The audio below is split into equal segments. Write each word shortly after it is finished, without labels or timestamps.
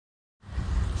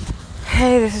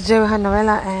Hey, this is Jay with her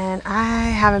novella, and I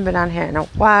haven't been on here in a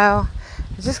while.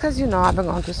 It's just because, I've been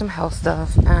going through some health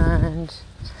stuff, and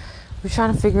we're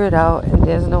trying to figure it out, and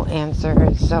there's no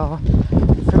answers. So,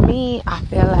 for me, I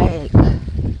feel like,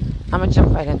 I'm going to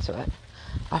jump right into it.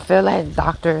 I feel like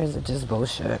doctors are just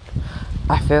bullshit.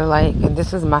 I feel like, and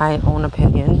this is my own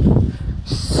opinion,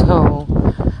 so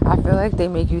I feel like they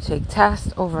make you take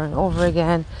tests over and over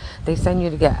again. They send you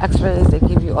to get x-rays. They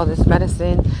give you all this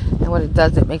medicine. And what it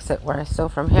does, it makes it worse. So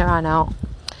from here on out,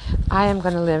 I am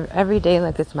going to live every day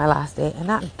like it's my last day and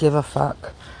not give a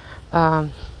fuck.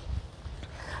 I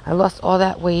lost all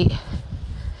that weight.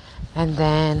 And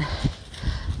then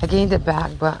I gained it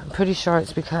back. But I'm pretty sure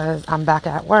it's because I'm back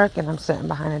at work and I'm sitting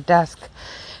behind a desk.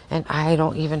 And I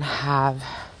don't even have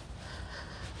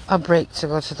a break to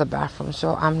go to the bathroom,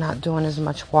 so I'm not doing as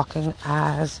much walking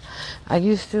as I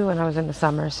used to when I was in the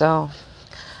summer. So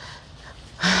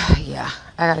yeah,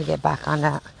 I gotta get back on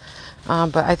that.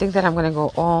 But I think that I'm gonna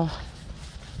go all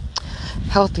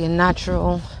healthy and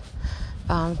natural,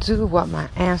 do what my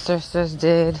ancestors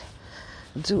did,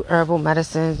 do herbal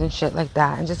medicines and shit like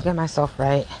that, and just get myself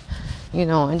right,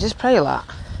 and just pray a lot.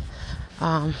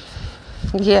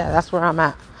 Yeah, that's where I'm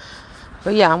at.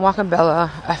 But yeah, I'm walking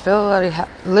Bella. I feel a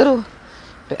little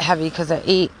bit heavy because I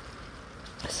ate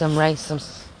some rice.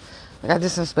 I did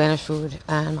some Spanish food,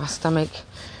 and my stomach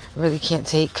really can't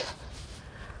take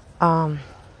a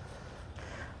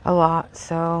lot.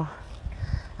 So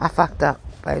I fucked up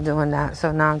by doing that.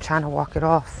 So now I'm trying to walk it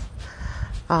off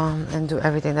and do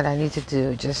everything that I need to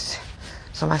do, just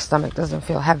so my stomach doesn't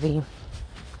feel heavy.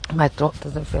 My throat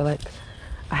doesn't feel like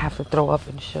I have to throw up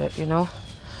and shit,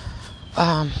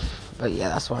 But yeah,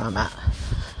 that's where I'm at.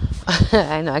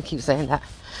 I know I keep saying that.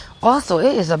 Also,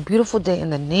 it is a beautiful day in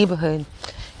the neighborhood.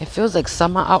 It feels like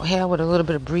summer out here with a little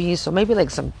bit of breeze. So maybe like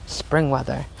some spring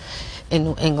weather in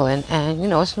New England. And,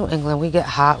 it's New England. We get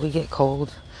hot. We get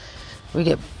cold. We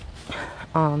get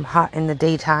hot in the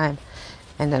daytime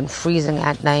and then freezing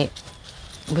at night.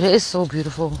 But it is so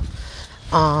beautiful.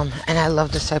 And I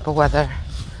love this type of weather.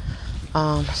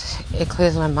 It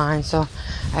clears my mind. So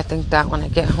I think that when I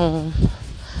get home,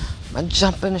 I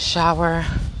jump in the shower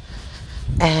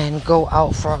and go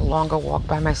out for a longer walk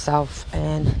by myself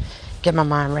and get my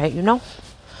mind right, But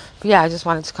yeah, I just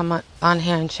wanted to come on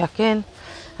here and check in.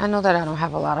 I know that I don't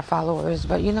have a lot of followers,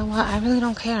 but you know what? I really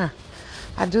don't care.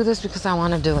 I do this because I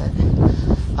want to do it.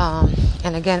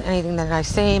 And again, anything that I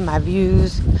say, my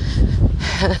views,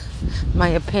 my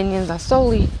opinions are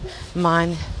solely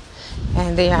mine,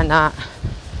 and they are not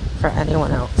for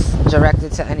anyone else,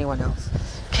 directed to anyone else.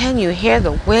 Can you hear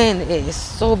the wind? It is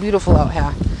so beautiful out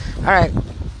here. All right.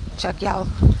 Check y'all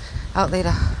out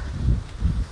later.